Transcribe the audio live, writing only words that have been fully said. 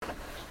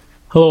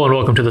Hello and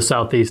welcome to the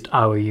Southeast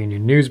Iowa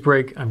Union News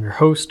Break. I'm your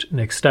host,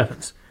 Nick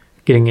Steffens.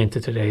 Getting into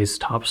today's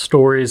top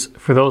stories,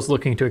 for those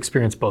looking to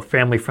experience both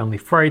family-friendly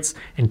frights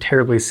and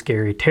terribly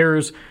scary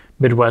terrors,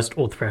 Midwest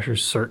Old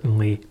Threshers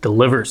certainly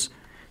delivers.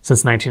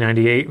 Since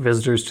 1998,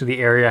 visitors to the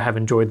area have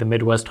enjoyed the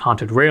Midwest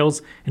Haunted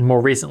Rails, and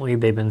more recently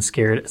they've been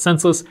scared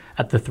senseless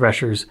at the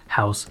Threshers'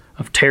 House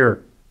of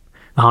Terror.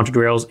 The Haunted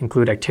Rails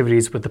include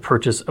activities with the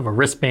purchase of a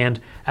wristband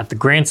at the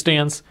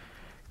grandstands.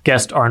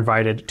 Guests are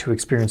invited to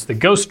experience the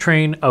Ghost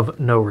Train of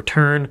No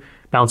Return,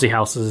 bouncy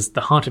houses,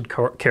 the Haunted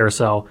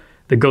Carousel,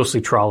 the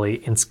Ghostly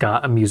Trolley, and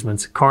Scott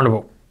Amusements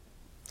Carnival.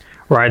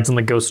 Rides on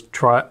the Ghost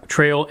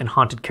Trail and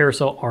Haunted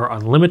Carousel are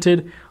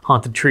unlimited.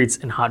 Haunted treats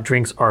and hot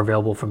drinks are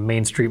available from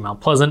Main Street Mount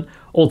Pleasant,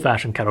 Old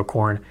Fashioned Kettle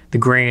Corn, The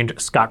Grange,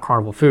 Scott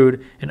Carnival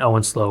Food, and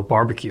Owen Slow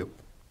Barbecue.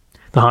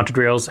 The Haunted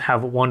Rails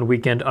have one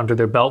weekend under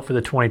their belt for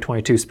the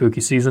 2022 spooky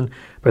season,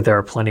 but there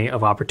are plenty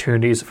of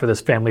opportunities for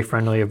this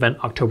family-friendly event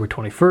October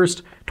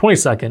 21st,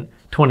 22nd,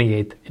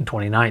 28th, and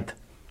 29th.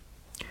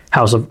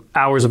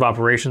 Hours of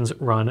operations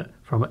run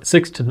from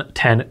 6 to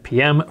 10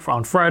 p.m.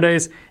 on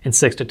Fridays and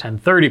 6 to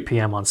 10:30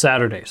 p.m. on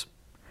Saturdays.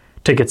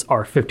 Tickets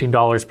are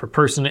 $15 per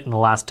person, and the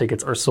last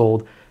tickets are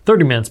sold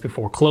 30 minutes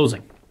before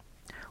closing.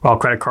 While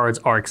credit cards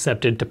are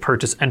accepted to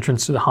purchase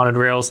entrance to the Haunted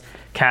Rails,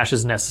 cash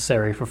is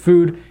necessary for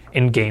food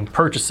and game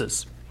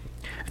purchases.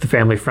 If the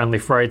family-friendly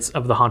frights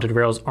of the Haunted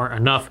Rails aren't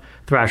enough,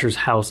 Threshers'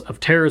 House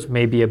of Terrors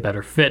may be a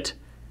better fit.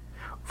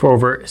 For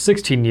over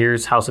 16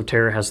 years, House of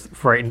Terror has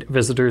frightened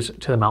visitors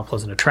to the Mount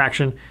Pleasant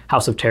attraction.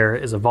 House of Terror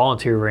is a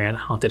volunteer-ran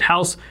haunted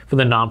house for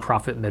the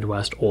nonprofit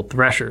Midwest Old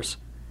Threshers.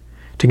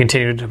 To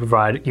continue to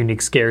provide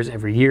unique scares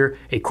every year,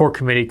 a core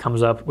committee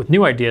comes up with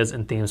new ideas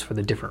and themes for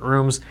the different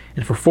rooms,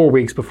 and for 4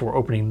 weeks before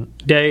opening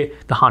day,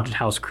 the haunted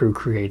house crew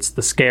creates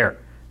the scare.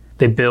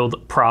 They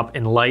build, prop,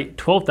 and light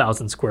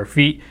 12,000 square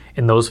feet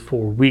in those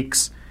 4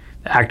 weeks.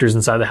 The actors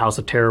inside the House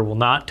of Terror will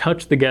not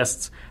touch the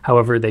guests,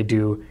 however, they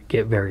do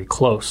get very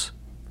close.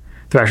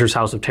 Threshers'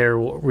 House of Terror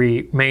will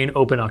remain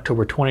open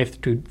October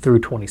 20th through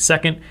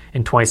 22nd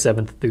and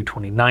 27th through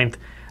 29th.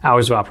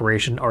 Hours of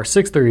operation are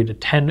 6:30 to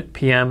 10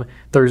 p.m.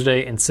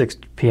 Thursday and 6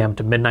 p.m.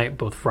 to midnight,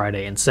 both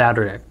Friday and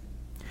Saturday.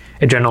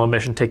 A general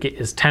admission ticket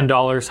is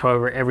 $10,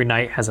 however, every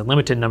night has a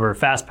limited number of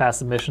Fast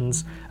Pass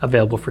admissions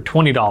available for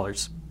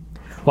 $20.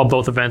 While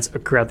both events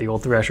occur at the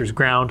Old Threshers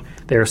ground,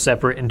 they are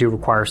separate and do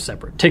require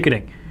separate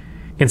ticketing.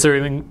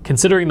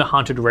 Considering the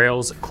Haunted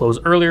Rails close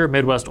earlier,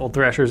 Midwest Old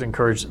Threshers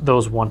encourage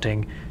those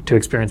wanting to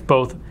experience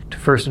both to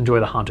first enjoy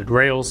the Haunted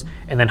Rails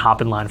and then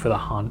hop in line for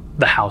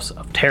the House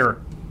of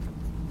Terror.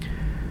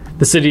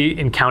 The City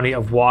and County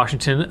of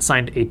Washington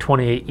signed a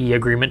 28E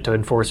agreement to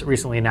enforce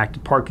recently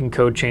enacted parking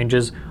code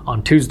changes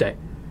on Tuesday.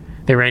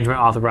 The arrangement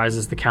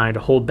authorizes the county to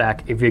hold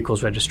back a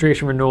vehicle's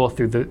registration renewal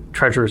through the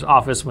Treasurer's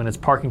Office when its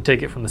parking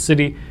ticket from the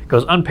city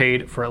goes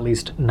unpaid for at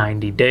least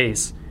 90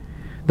 days.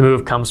 The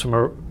move comes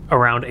from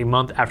around a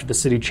month after the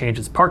city changed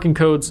its parking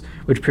codes,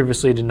 which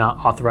previously did not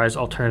authorize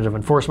alternative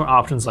enforcement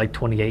options like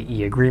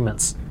 28E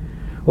agreements.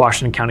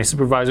 Washington County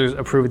supervisors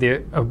approved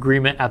the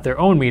agreement at their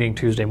own meeting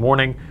Tuesday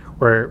morning,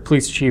 where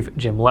Police Chief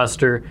Jim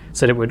Lester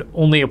said it would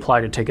only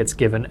apply to tickets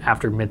given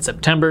after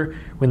mid-September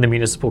when the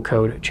municipal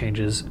code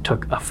changes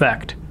took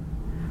effect.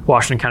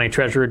 Washington County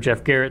Treasurer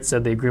Jeff Garrett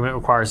said the agreement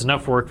requires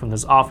enough work from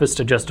his office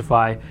to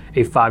justify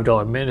a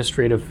 $5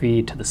 administrative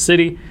fee to the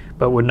city,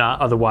 but would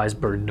not otherwise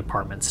burden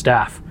department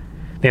staff.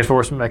 The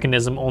enforcement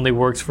mechanism only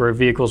works for a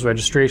vehicle's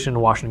registration in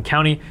Washington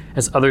County,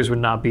 as others would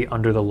not be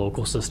under the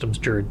local system's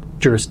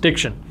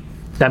jurisdiction.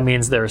 That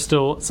means there are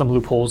still some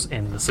loopholes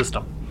in the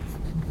system.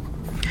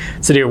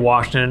 City of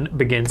Washington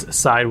begins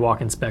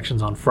sidewalk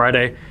inspections on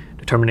Friday,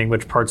 determining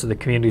which parts of the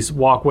community's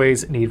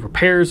walkways need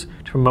repairs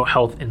to promote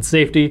health and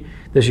safety.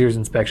 This year's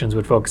inspections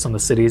would focus on the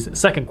city's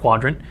second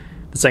quadrant.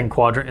 The second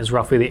quadrant is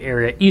roughly the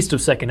area east of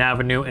 2nd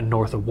Avenue and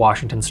north of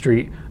Washington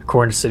Street,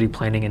 according to city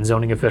planning and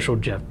zoning official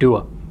Jeff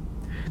Dua.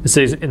 The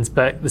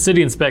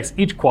city inspects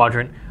each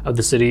quadrant of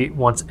the city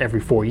once every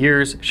 4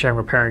 years, sharing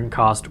repairing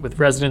costs with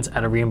residents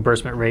at a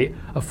reimbursement rate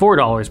of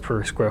 $4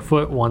 per square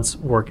foot once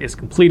work is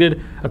completed,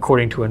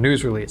 according to a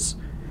news release.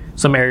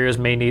 Some areas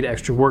may need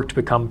extra work to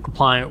become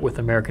compliant with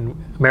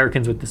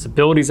Americans with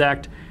Disabilities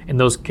Act. In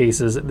those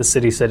cases, the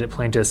city said it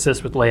planned to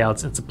assist with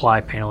layouts and supply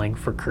paneling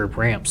for curb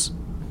ramps.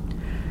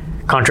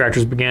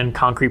 Contractors began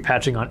concrete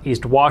patching on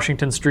East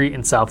Washington Street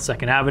and South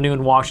 2nd Avenue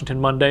in Washington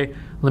Monday,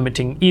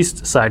 limiting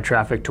east side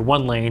traffic to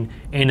one lane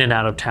in and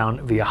out of town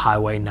via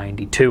Highway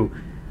 92.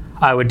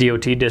 Iowa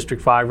DOT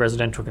District 5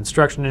 residential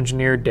construction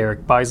engineer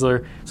Derek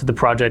Beisler said the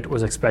project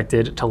was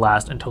expected to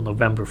last until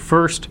November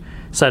 1st,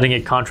 citing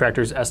a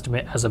contractor's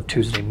estimate as of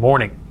Tuesday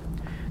morning.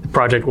 The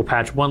project will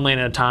patch one lane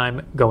at a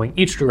time, going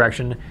each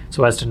direction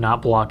so as to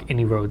not block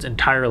any roads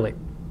entirely.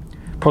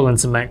 Portland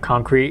Cement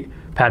Concrete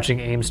patching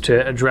aims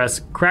to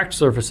address cracked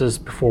surfaces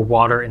before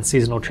water and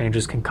seasonal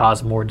changes can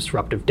cause more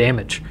disruptive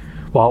damage.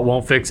 While it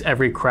won't fix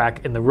every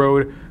crack in the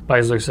road,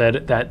 Beisler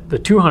said that the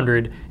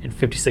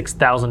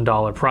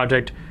 $256,000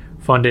 project,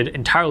 funded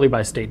entirely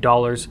by state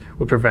dollars,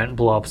 would prevent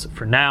blowups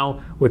for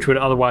now, which would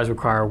otherwise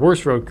require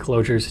worse road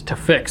closures to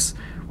fix.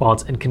 While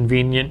it's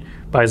inconvenient,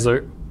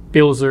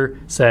 Bilzer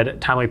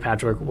said timely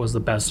patchwork was the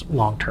best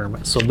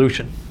long-term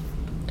solution.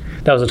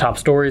 That was the top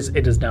stories.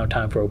 It is now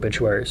time for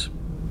obituaries.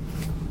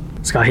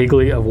 Scott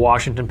Higley of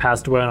Washington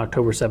passed away on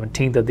October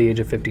 17th at the age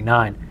of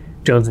 59.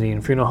 Jones and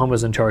Eden Funeral Home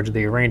was in charge of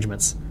the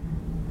arrangements.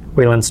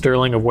 Waylon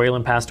Sterling of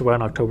Wayland passed away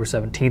on October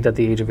 17th at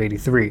the age of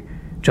 83.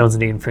 Jones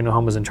and Eden Funeral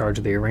Home was in charge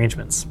of the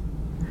arrangements.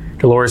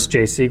 Dolores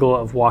J. Siegel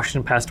of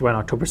Washington passed away on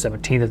October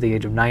 17th at the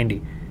age of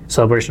 90.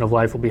 Celebration of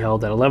life will be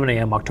held at 11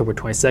 a.m. October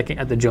 22nd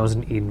at the Jones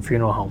and Eden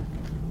Funeral Home.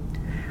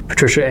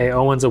 Patricia A.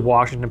 Owens of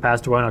Washington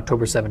passed away on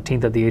October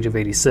 17th at the age of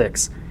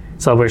 86.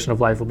 Celebration of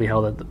life will be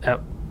held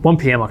at 1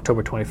 p.m.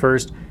 October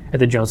 21st at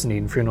the Jones and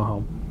Eden Funeral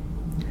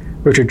Home.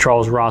 Richard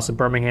Charles Ross of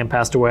Birmingham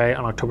passed away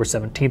on October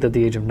 17th at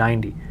the age of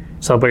 90.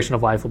 Celebration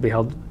of life will be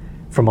held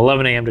from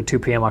 11 a.m. to 2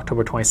 p.m.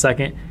 October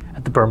 22nd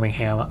at the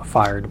Birmingham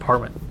Fire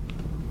Department.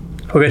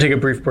 We're going to take a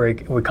brief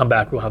break, and when we come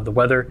back, we'll have the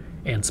weather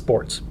and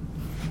sports.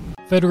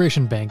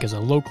 Federation Bank is a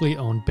locally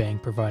owned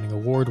bank providing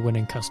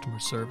award-winning customer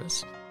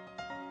service.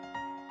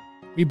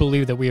 We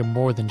believe that we are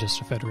more than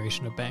just a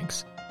federation of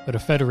banks, but a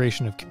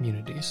federation of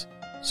communities,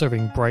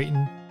 serving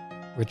Brighton,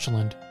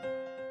 Richland,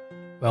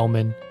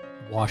 Wellman,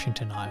 and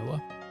Washington,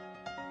 Iowa.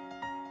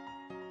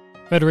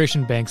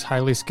 Federation Bank's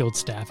highly skilled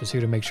staff is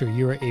here to make sure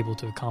you are able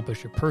to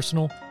accomplish your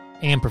personal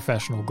and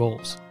professional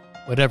goals,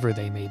 whatever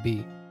they may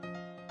be.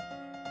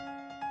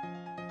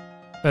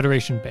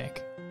 Federation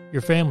Bank,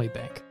 your family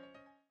bank.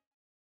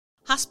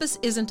 Hospice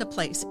isn't a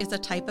place, it's a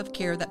type of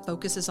care that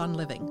focuses on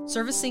living.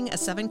 Servicing a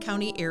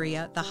 7-county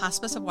area, the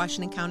Hospice of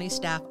Washington County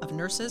staff of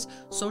nurses,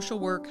 social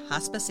work,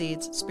 hospice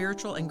aides,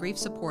 spiritual and grief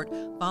support,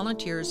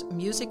 volunteers,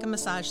 music and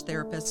massage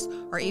therapists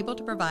are able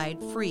to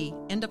provide free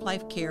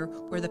end-of-life care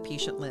where the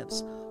patient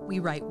lives. We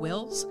write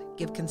wills,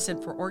 give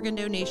consent for organ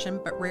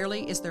donation, but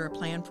rarely is there a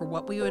plan for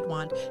what we would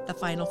want the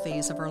final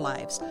phase of our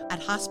lives.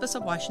 At Hospice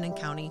of Washington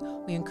County,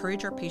 we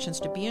encourage our patients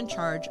to be in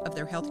charge of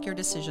their healthcare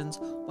decisions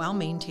while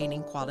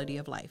maintaining quality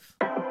of life.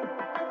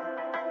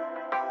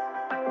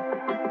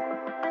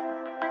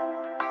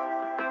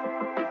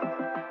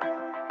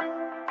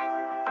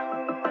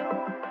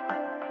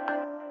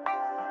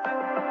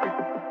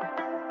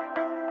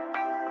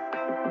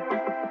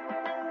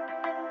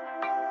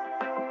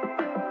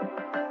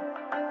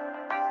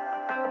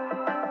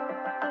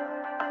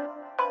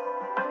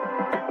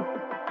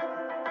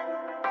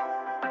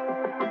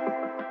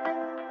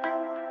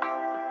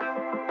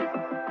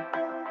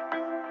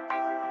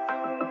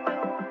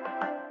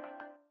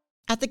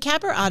 At the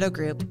Capper Auto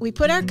Group, we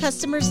put our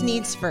customers'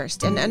 needs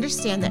first and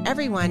understand that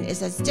everyone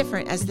is as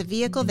different as the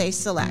vehicle they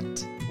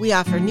select. We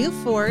offer new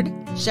Ford,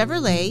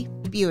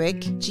 Chevrolet,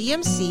 Buick,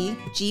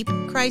 GMC, Jeep,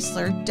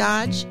 Chrysler,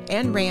 Dodge,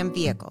 and Ram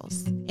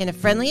vehicles in a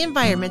friendly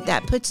environment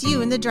that puts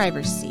you in the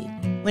driver's seat.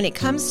 When it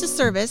comes to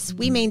service,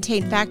 we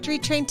maintain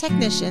factory-trained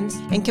technicians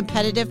and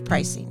competitive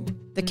pricing.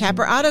 The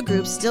Capper Auto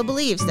Group still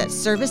believes that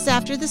service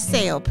after the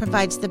sale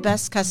provides the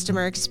best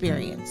customer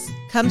experience.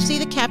 Come see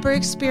the Capper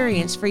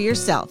experience for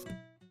yourself.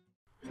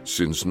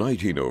 Since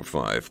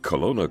 1905,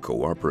 Kelowna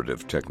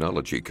Cooperative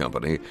Technology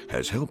Company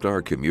has helped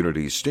our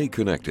community stay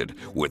connected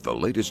with the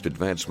latest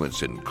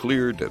advancements in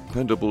clear,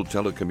 dependable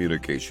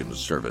telecommunications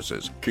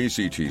services.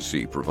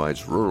 KCTC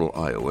provides rural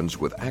Iowans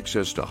with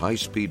access to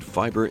high-speed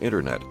fiber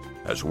internet,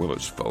 as well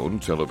as phone,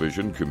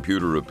 television,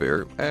 computer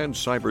repair, and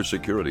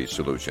cybersecurity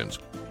solutions.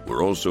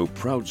 We're also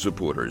proud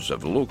supporters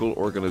of local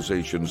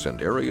organizations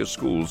and area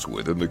schools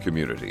within the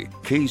community.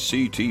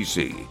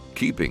 KCTC,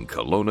 keeping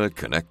Kelowna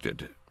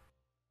connected.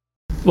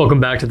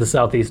 Welcome back to the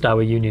Southeast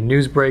Iowa Union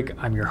News Break.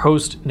 I'm your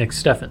host, Nick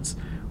Steffens.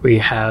 We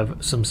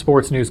have some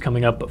sports news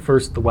coming up, but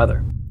first, the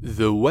weather.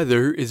 The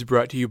weather is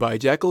brought to you by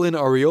Jacqueline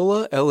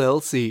Areola,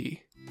 LLC.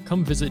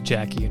 Come visit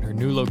Jackie in her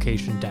new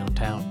location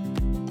downtown.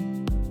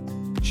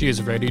 She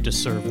is ready to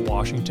serve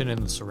Washington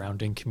and the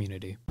surrounding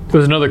community.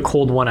 There's another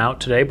cold one out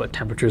today, but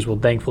temperatures will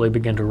thankfully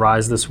begin to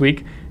rise this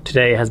week.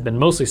 Today has been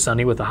mostly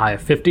sunny with a high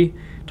of 50.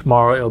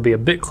 Tomorrow it will be a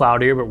bit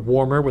cloudier but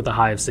warmer with a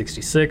high of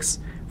 66.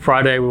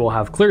 Friday, we will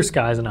have clear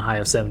skies and a high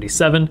of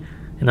 77.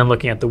 And then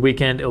looking at the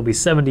weekend, it will be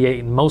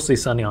 78 and mostly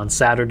sunny on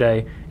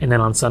Saturday. And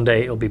then on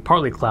Sunday, it will be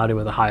partly cloudy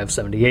with a high of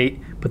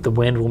 78, but the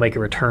wind will make a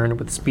return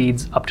with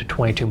speeds up to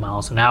 22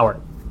 miles an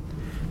hour.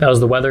 That was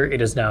the weather.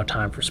 It is now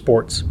time for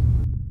sports.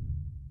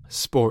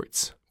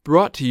 Sports,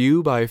 brought to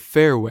you by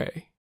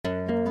Fairway.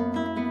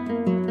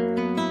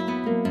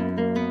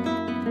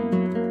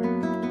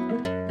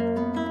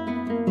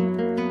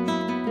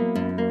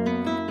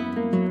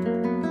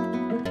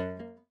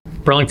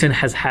 Burlington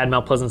has had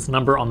Mount Pleasant's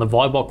number on the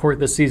volleyball court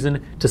this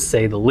season, to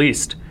say the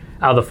least.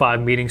 Out of the 5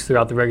 meetings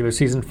throughout the regular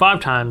season, 5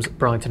 times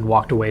Burlington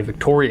walked away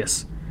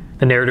victorious.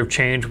 The narrative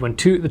changed when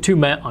the two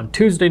met on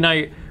Tuesday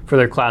night for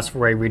their Class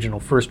 4A regional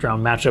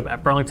first-round matchup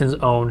at Burlington's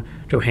own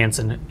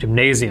Johansson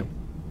Gymnasium.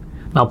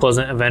 Mount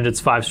Pleasant avenged its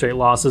 5 straight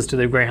losses to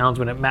the Greyhounds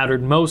when it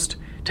mattered most,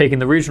 taking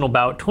the regional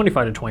bout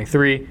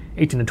 25-23,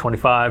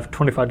 18-25,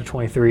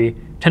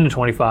 25-23,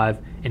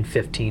 10-25, and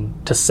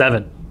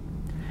 15-7.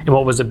 And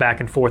what was a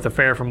back-and-forth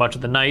affair for much of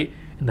the night,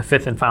 and the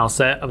 5th and final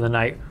set of the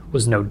night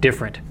was no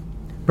different.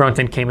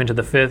 Burlington came into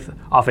the fifth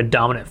off a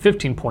dominant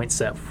 15-point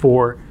set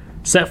four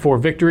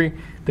victory.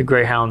 The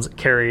Greyhounds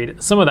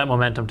carried some of that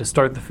momentum to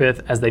start the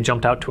fifth as they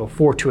jumped out to a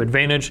 4-2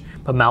 advantage,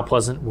 but Mount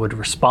Pleasant would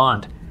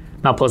respond.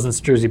 Mount Pleasant's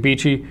Jersey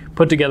Beachy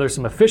put together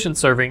some efficient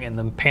serving, and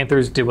the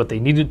Panthers did what they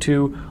needed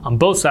to on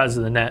both sides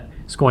of the net,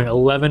 scoring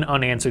 11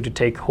 unanswered to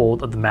take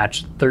hold of the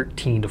match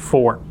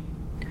 13-4.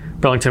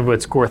 Burlington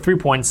would score 3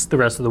 points the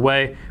rest of the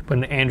way, but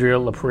an Andrea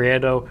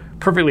Laprieto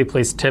perfectly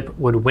placed tip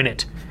would win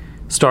it.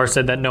 Starr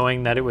said that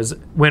knowing that it was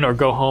win or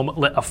go home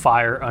lit a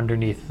fire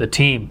underneath the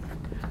team.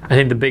 I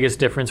think the biggest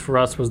difference for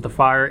us was the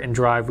fire and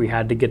drive we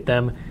had to get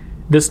them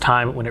this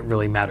time when it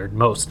really mattered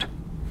most.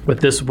 With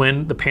this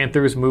win, the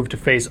Panthers moved to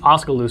face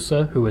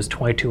Oskaloosa, who is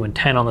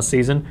 22-10 on the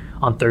season,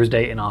 on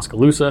Thursday in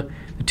Oskaloosa.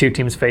 The two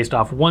teams faced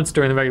off once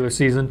during the regular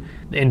season.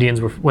 The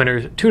Indians were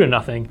winners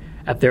 2-0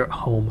 at their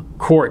home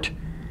court.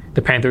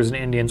 The Panthers and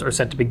Indians are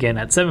set to begin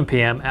at 7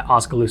 p.m. at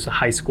Oskaloosa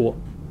High School.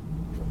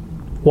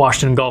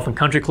 Washington Golf and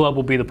Country Club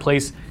will be the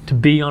place to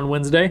be on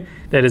Wednesday.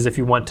 That is if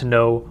you want to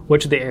know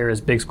which of the area's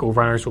big school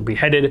runners will be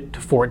headed to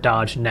Fort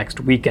Dodge next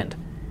weekend.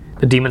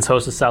 The Demons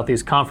host the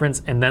Southeast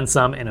Conference and then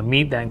some in a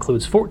meet that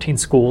includes 14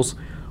 schools,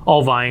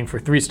 all vying for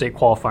 3 state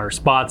qualifier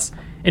spots.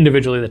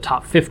 Individually, the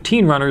top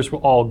 15 runners will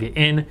all get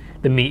in.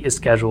 The meet is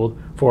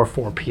scheduled for a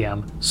 4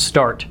 p.m.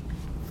 start.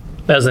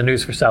 That is the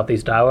news for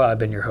Southeast Iowa. I've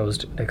been your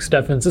host, Nick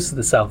Steffens. This is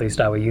the Southeast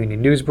Iowa Union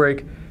News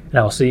Break, and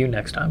I will see you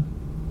next time.